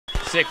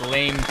sick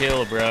lame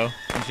kill, bro.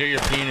 I'm sure your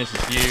penis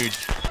is huge.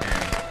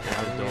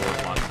 I was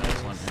door watching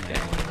this one.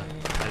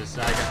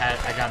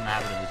 I got an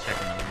habit of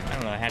checking them. I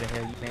don't know how the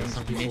hell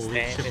you missed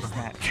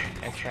that.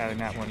 That's probably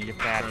not one of your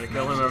problems.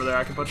 Go him over there.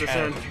 I can put this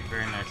in.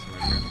 Very nice,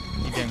 my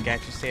friend. You done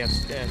got yourself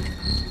stuck.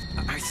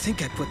 I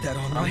think I put that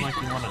on Sound right. like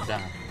you want to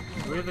die.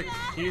 Do we have the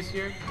keys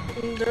here?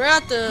 They're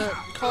at the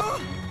car.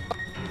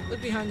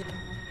 Look behind you.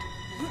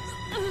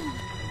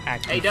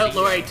 Hey, don't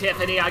worry,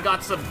 Tiffany. I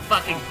got some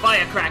fucking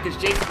firecrackers.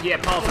 Jason, yeah,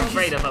 Paul's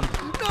afraid of them.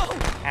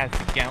 How's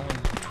it going?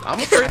 I'm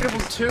afraid of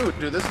them too,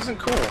 dude. This isn't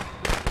cool.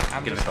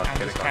 I'm just trying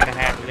to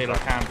have a little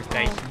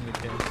conversation with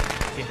the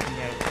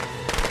Tiffany out there.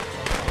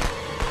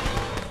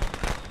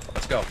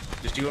 Let's go.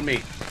 Just you and me.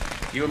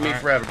 You and me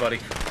forever, buddy.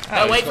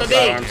 Oh, wait for me.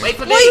 Firearms. Wait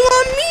for me. Why you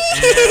want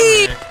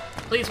me?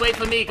 Please wait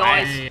for me,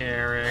 guys. Hey,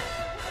 Eric.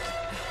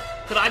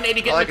 Could I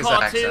maybe get I like in his the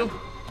car accent. too?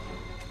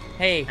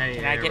 Hey, Hey,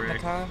 can I get in the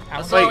Eric. car?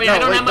 I'm sorry, Wait, no, I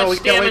don't wait, have no, much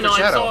we gotta wait stamina. for I'm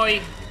Shadow.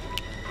 sorry.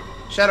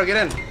 Shadow, get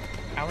in.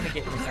 I want to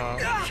get in the car.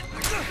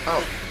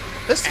 Oh.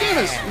 This game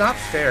is not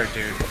fair,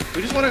 dude.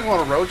 We just want to go on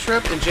a road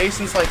trip, and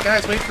Jason's like,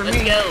 guys, wait for Let's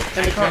me. go.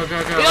 In the car. Go,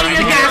 go, go. We don't need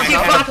Right gas, here.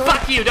 you fuck.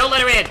 Fuck you. Don't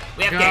let her in.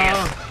 We have Go.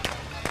 gas.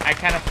 I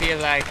kind of feel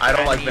like I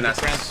don't like need the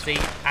Vanessa's. front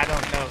seat. I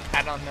don't know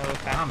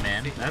if I Oh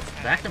man,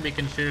 that can be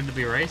considered to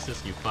be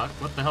racist, you fuck.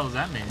 What the hell does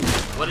that mean?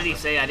 What did he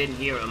say? I didn't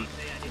hear him.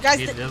 You guys,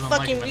 He the doesn't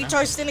like fucking Vanessa.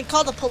 retards didn't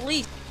call the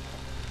police.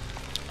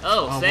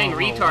 Oh, Whoa, saying whoa,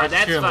 whoa, retard. watch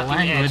That's your fucking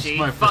language, edgy.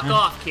 my Fuck friend.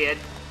 off, kid.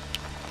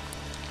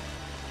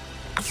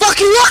 I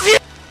fucking love you!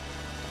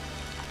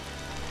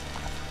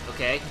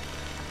 Okay.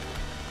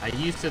 I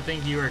used to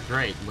think you were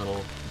great,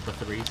 little the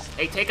threes.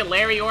 Hey, take a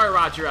Larry or a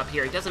Roger up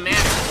here. It doesn't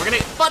matter. We're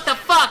gonna. What the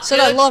fuck, Said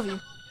dude? I love you.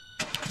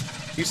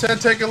 You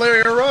said take a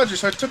Larry or Roger,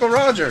 so I took a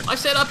Roger. I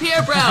said up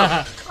here, bro.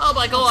 Oh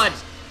my god.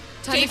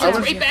 Jason's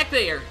would- right back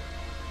there.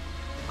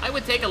 I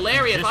would take a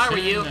Larry if Just I were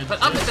saying you. that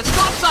But up at the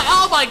stop sign.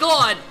 Oh my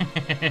god.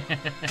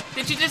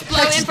 Did you just blow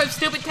in Texas- from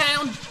stupid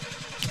town?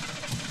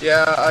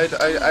 Yeah, I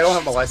don't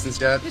have my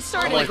license yet.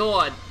 Oh my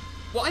god.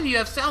 Why do you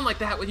have sound like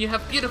that when you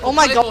have beautiful Oh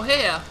my purple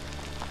hair?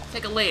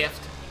 Take a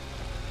left.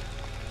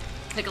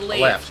 Take a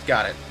left. Left,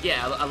 got it.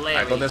 Yeah, a Larry.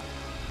 Alright, go this.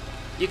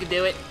 You can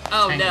do it.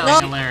 Oh Hank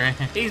no. Larry.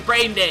 He's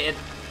brain dead.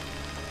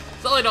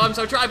 Sorry, I'm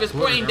so Travis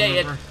brain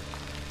dead.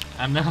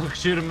 I know,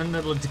 shoot him in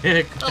the little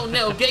dick. Oh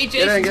no, gay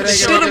Get in, Jason. get in,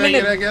 Shoot get him in, in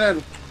get in, get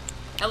in.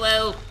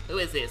 Hello, who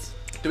is this?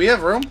 Do we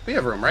have room? We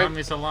have room, right?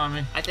 Salami,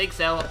 salami. I think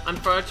so.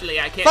 Unfortunately,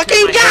 I can't Fucking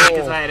turn my head go!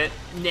 because I had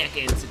a neck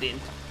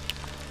incident.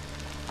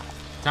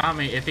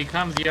 Tommy, if he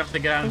comes, you have to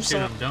get out and I'm shoot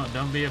sorry. him.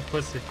 Don't be a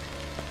pussy.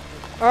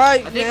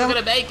 Alright, I think man. we're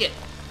gonna make it.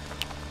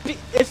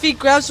 If he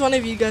grabs one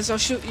of you guys, I'll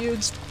shoot you.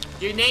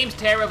 Your name's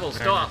terrible.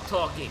 Fair Stop enough.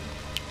 talking.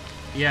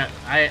 Yeah,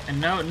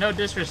 no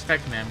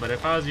disrespect, man, but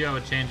if I was you, I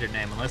would change your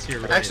name unless you're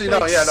really. Actually, no,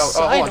 yeah, no.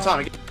 Oh, hold on,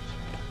 Tommy.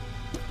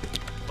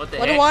 What the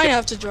What heck? do I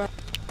have to drive?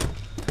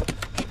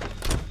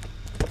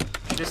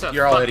 Is this a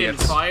You're all fucking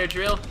idiots. fire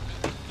drill?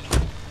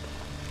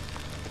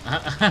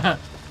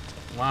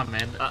 Wow,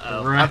 man.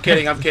 Uh-oh. I'm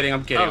kidding, I'm kidding,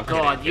 I'm kidding. Oh, I'm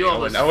kidding, God, I'm you kidding.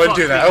 almost I wouldn't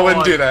do fucked that. me I wouldn't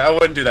hard. do that. I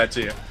wouldn't do that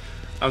to you.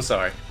 I'm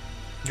sorry.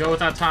 Go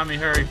without Tommy,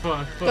 hurry,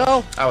 fuck.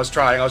 Go. I was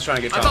trying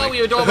to get I Tommy. thought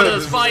we were doing one of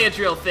those fire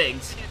drill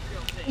things.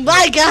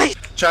 Bye, guys.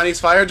 Chinese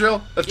fire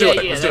drill? Let's do Yeah,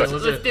 it. yeah, Let's do it.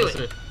 let's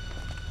do it.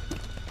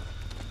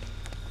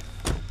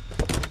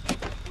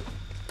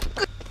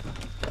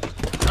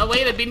 Oh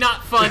wait, it'd be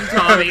not fun,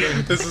 Tommy.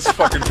 This is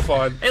fucking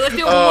fun. Hey, let's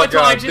do it one Oh more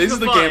god, time just these for are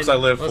the fun. games I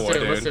live Let's for,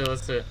 do it, let's do dude. it,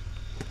 let's do it.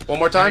 One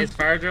more time? Chinese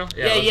fire drill?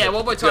 Yeah, let's yeah, do it.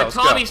 one more Let's go, time. let's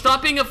go. Tommy,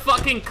 stop being a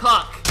fucking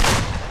cuck.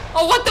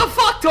 Oh, what the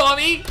fuck,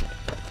 Tommy?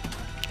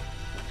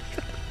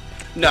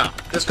 No,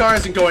 this car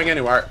isn't going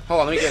anywhere.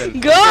 Hold on, let me get in.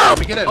 Go! Let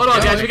me get in. Hold on,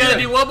 Yeah, guys, let we me get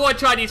gotta in. do one more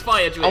Chinese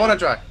fire drill. I wanna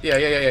drive.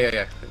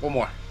 Yeah. One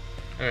more.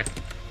 Okay.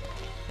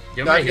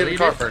 You Gotta want me get to in the heal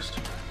car you, first.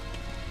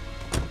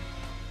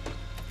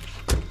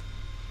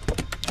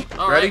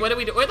 All Ready? right, what do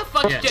we do? Where the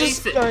fuck's Yeah.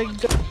 Just, Jason? go.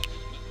 dude?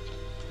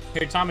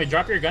 Here, Tommy,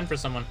 drop your gun for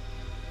someone.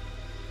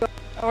 I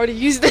already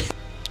used it.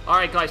 All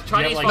right, guys,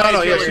 Chinese like- fire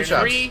No, yeah, drill in shoot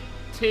shots. 3,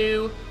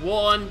 2,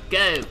 1,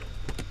 go.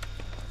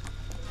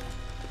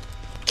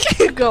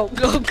 Go.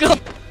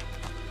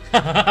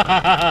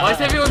 Why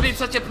is everyone being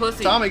such a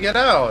pussy? Tommy, get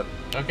out.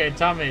 Okay,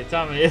 Tommy. Hey,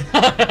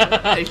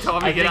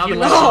 Tommy, I get think out you the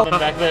left car. something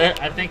back there.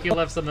 I think you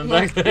left something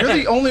back there. You're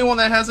the only one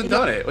that hasn't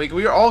done it. Like,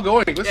 we are all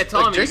going. Yeah,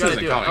 Tommy, you Jason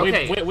gotta isn't do it. coming.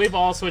 Okay. We've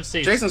all switched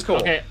seats. Jason's cool.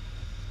 Okay,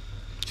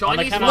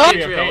 Chinese count of fire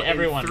three, drill okay, in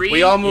everyone. 3,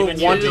 We all move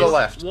Even one you. to the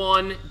left.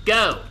 1,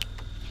 go.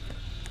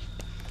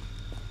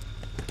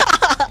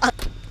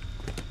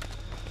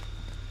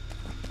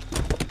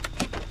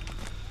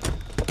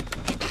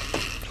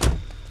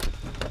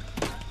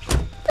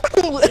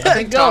 I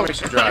think Go. Tommy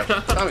should drive.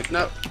 Tommy,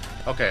 no.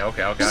 Okay.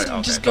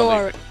 Just go, don't leave.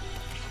 alright.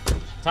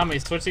 Tommy,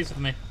 switch seats with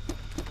me.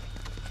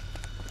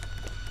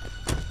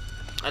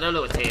 I don't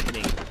know what's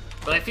happening,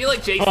 but I feel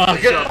like Jason's Fuck.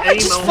 gonna show up any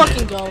Just moment.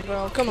 fucking go,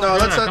 bro. Come No, on.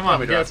 let's let come on,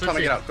 Tommy yeah, drive. switch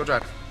Tommy, get seats. out. Go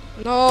drive.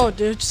 No,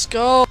 dude, just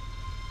go.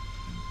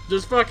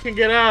 Just fucking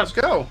get out. Let's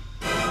go.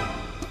 Guys,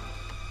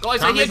 I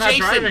Tommy's hear not Jason.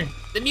 driving.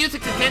 The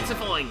music's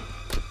intensifying.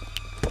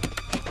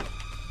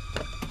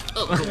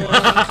 Oh,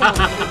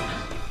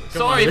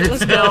 Sorry if it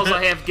smells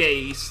I have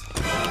gaze.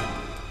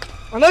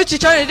 I know what you're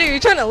trying to do. You're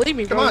trying to leave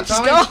me, bro. Come on,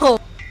 Just Tommy. go.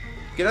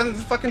 Get on the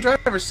fucking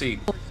driver's seat.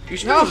 You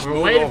should No. just We're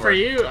move waiting over. for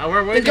you. We're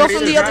Then waiting go for you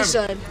from to the other drive.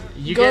 side.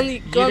 You Go get, on the you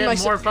go on get my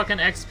more fucking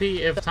XP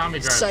if Tommy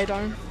drives.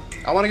 sidearm.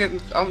 I want to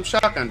get. I'm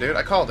shotgun, dude.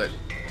 I called it.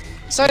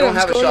 You Sidearm. don't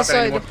have a Go on the shotgun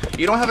side. anymore.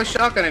 You don't have a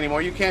shotgun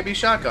anymore. You can't be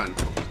shotgun.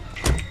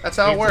 That's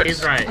how it works.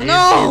 He's right.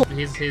 No!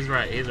 He's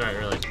right. He's right,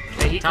 really.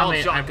 Hey, he called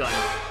Tommy, shotgun.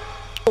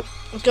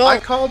 Go. I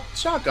called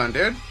shotgun,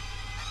 dude.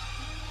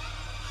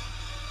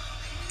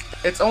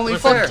 It's only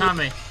Listen, fair.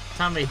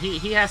 Tommy,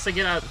 he has to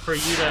get out for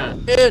you to...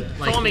 Dude.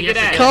 Like, Tommy, he has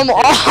get to out. Come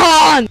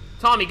on.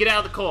 Tommy, get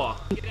out of the car.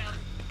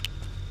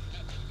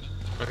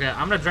 Okay,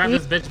 I'm gonna drive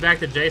this bitch back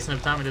to Jason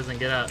if Tommy doesn't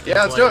get out.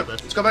 Yeah, let's do it.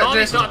 Let's go back to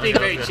Tommy's Jason. not being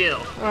very chill.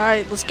 All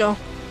right, let's go.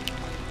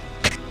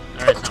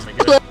 Alright, Tommy,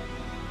 get out.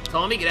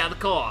 Tommy, get out of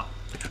the car.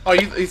 Oh,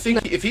 you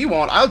think if he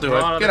won't, I'll do Go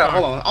out it. of Get the out.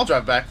 car. Hold on. I'll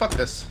drive back. Fuck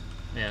this.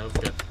 Yeah, that's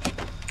good.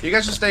 You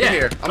guys just stay Yeah,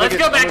 here. let's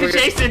go back to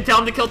Jason and tell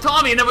him to kill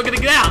Tommy, and then we're gonna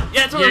get out.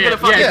 Yeah, that's what we're gonna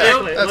fucking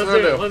exactly. do. That's Let's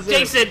what do I'll it. do. Let's do it.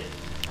 Jason!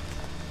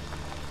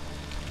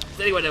 Does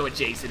anyone know what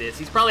Jason is?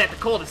 He's probably at the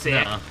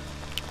cul-de-sac. No.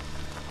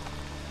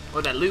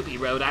 Or that loopy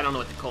road, I don't know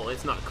what to call it.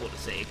 It's not a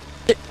cul-de-sac.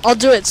 I'll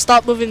do it.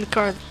 Stop moving the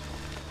car.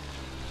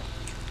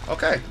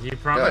 Okay. You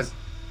promise?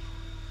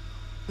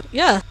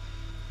 Yeah.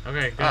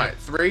 Okay, good. All right.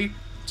 3,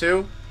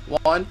 2,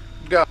 1,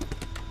 go.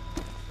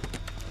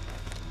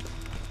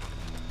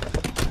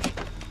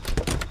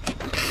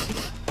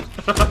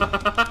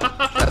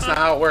 That's not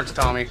how it works,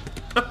 Tommy.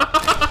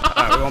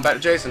 Alright, we're going back to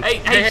Jason. Hey,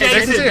 Hey, Jason,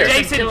 Jason's here.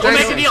 Jason, we'll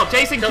Jason. make a deal.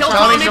 Jason, kill Tommy,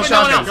 Tommy, kill but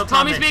no one shotgun. else.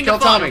 Tommy's being Kill a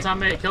fuck.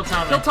 Tommy. Kill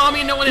Tommy. Kill Tommy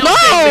and no one else. No,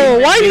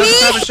 Jason. why He me?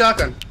 doesn't have a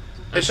shotgun.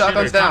 His shooter,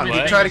 shotgun's down.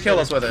 Tommy. He tried to kill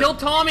us with it. Kill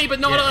Tommy, but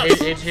no one Yeah, else.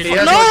 He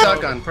has No! no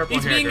shotgun. Purple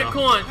He's hair being a girl.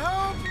 con.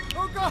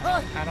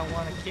 I don't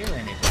want to kill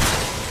anything.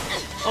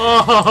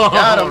 Oh,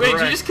 Got him. Wait,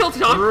 did you just kill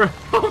Tommy?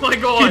 Oh my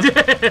god.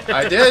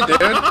 I did,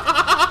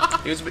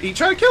 dude. He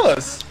tried to kill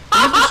us.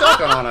 He used a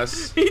shotgun on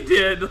us. He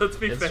did, let's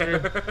be It's fair.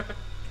 true.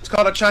 It's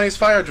called a Chinese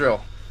fire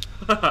drill.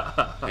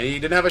 And he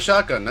didn't have a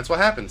shotgun. That's what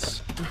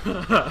happens.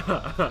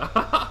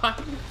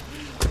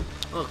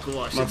 Oh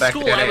gosh, I'm in back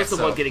school to I was the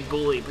ASL. one getting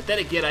bullied, but then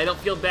again I don't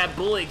feel bad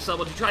bullying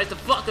someone who tries to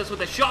fuck us with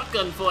a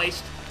shotgun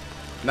first.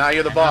 Now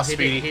you're the No, boss, he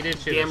Speedy. did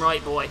shoot Damn us.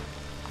 right, boy.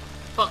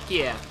 Fuck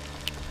yeah.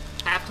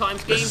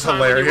 Halftime's game This is time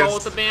when you roll hilarious.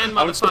 with the band,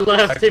 I'm motherfucker.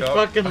 Left, he Backed up.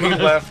 fucking He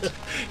left. left.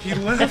 He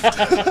left.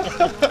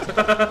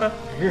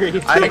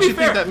 I actually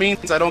think that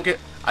means I don't think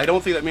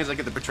that means I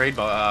get the betrayed.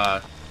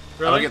 I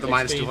don't get the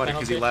minus XP 200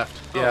 because he penalty? left.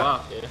 Oh, Yeah.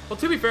 wow. Well,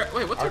 to be fair,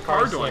 wait, what's Our your car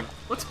car's doing?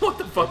 like- What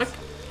the fuck?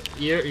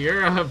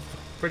 You're a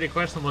pretty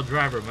questionable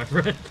driver, my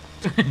friend.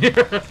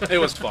 It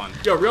was fun.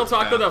 Yo, real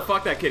talk Yeah. though,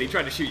 fuck that kid. He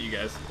tried to shoot you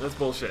guys. That's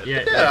bullshit.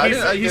 Yeah, Yeah, He's,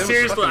 it was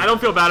seriously, fucking- I don't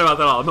feel bad about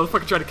that at all.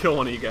 Motherfucker tried to kill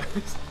one of you guys.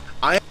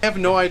 I have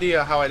no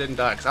idea how I didn't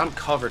die because I'm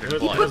covered in He He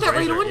blood. put that right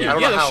razor, on you. yeah. I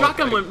don't Yeah, know the how it-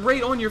 shotgun went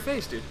right on your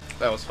face, dude.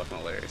 That was fucking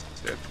hilarious,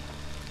 dude.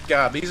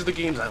 God, these are the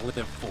games I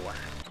live for.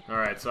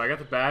 Alright, so I got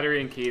the battery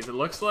and keys. It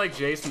looks like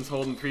Jason's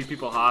holding 3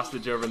 people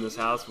hostage over in this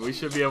house, but we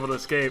should be able to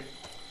escape.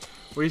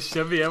 We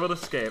should be able to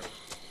escape.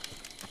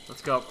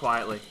 Let's go up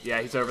quietly.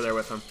 Yeah, he's over there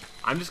with him.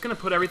 I'm just gonna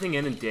put everything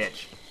in and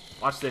ditch.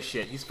 Watch this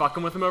shit. He's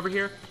fucking with him over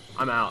here.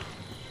 I'm out.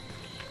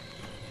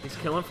 He's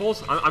killing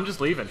fools. I'm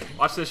just leaving.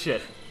 Watch this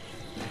shit.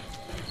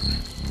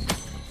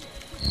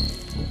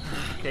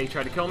 Okay, he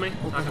tried to kill me.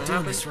 Not gonna Doing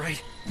happen. this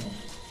right.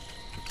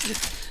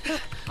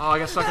 Oh, I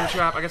got stuck in the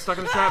trap. I got stuck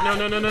in the trap. No,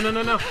 no, no, no, no,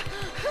 no, no.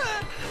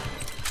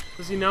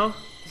 Does he know?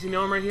 Does he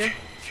know I'm right here?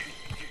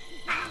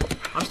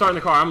 I'm starting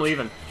the car. I'm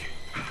leaving.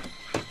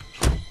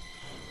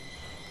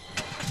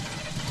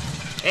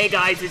 Hey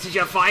guys, this is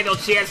your final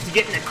chance to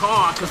get in the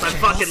car because I'm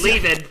fucking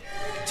leaving.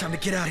 Time to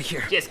get out of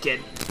here. Just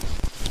kidding.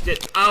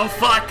 Oh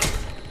fuck.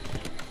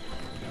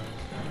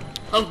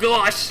 Oh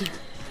gosh.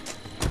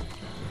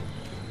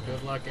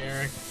 Good luck,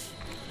 Eric.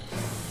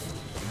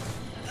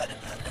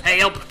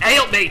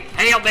 Help me!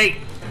 Help me!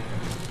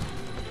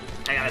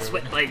 I got a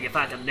switchblade, you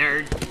fucking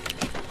nerd.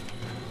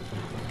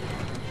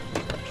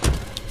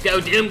 Go,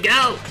 Doom,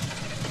 go!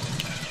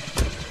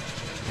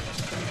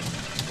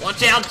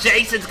 Watch out,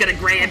 Jason's gonna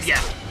grab you.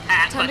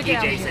 Ah, Time fuck to you,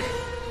 get out of Jason.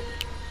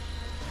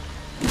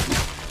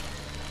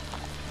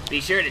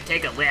 Be sure to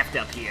take a left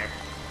up here.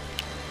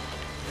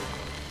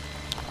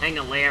 Hang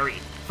a Larry.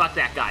 Fuck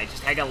that guy,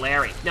 just hang a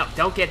Larry. No,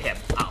 don't get him.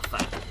 Oh,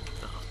 fuck.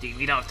 Oh, dude,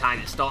 we don't have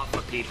time to stop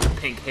for people,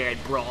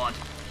 pink-haired broad.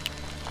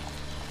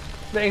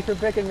 Thanks for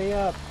picking me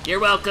up. You're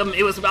welcome.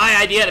 It was my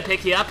idea to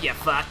pick you up, you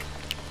fuck.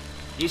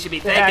 You should be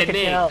Yeah, I thanking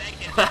me. can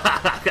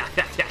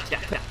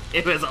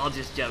It was all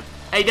just jokes.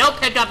 Hey, don't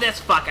pick up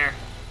this fucker.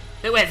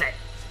 Who is it?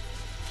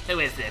 Who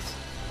is this?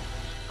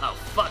 Oh,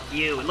 fuck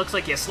you. It looks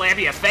like you slammed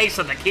your face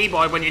on the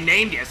keyboard when you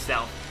named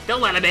yourself.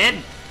 Don't let him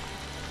in.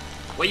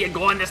 Well, you're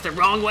going this the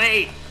wrong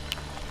way.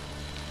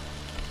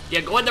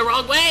 You're going the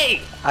wrong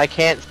way. I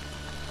can't.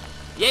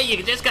 Yeah,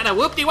 you just got a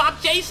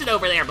whoop-de-wop Jason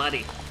over there,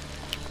 buddy.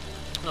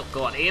 Oh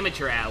god,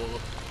 amateur owl.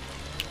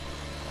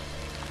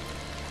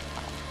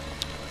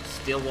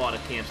 Stillwater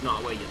camp's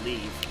not where you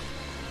leave.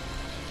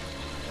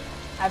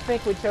 I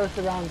think we chose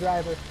the wrong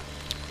driver.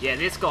 Yeah,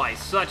 this guy's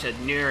such a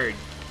nerd.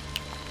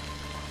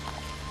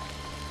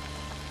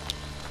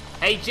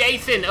 Hey,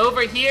 Jason,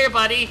 over here,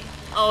 buddy.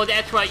 Oh,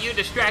 that's right. You're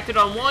distracted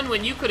on 1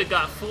 when you could have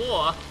got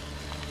 4.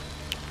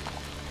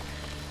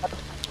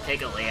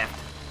 Take a left.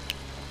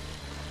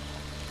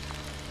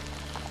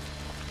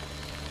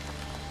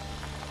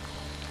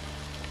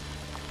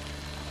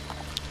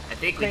 I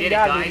think we did it,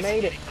 God, we guys.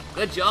 made it.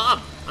 Good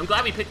job. I'm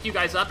glad we picked you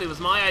guys up. It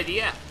was my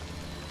idea.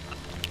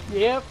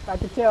 Yep, I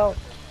can tell.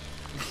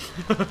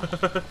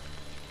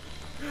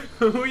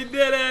 We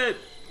did it!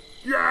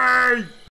 Yay!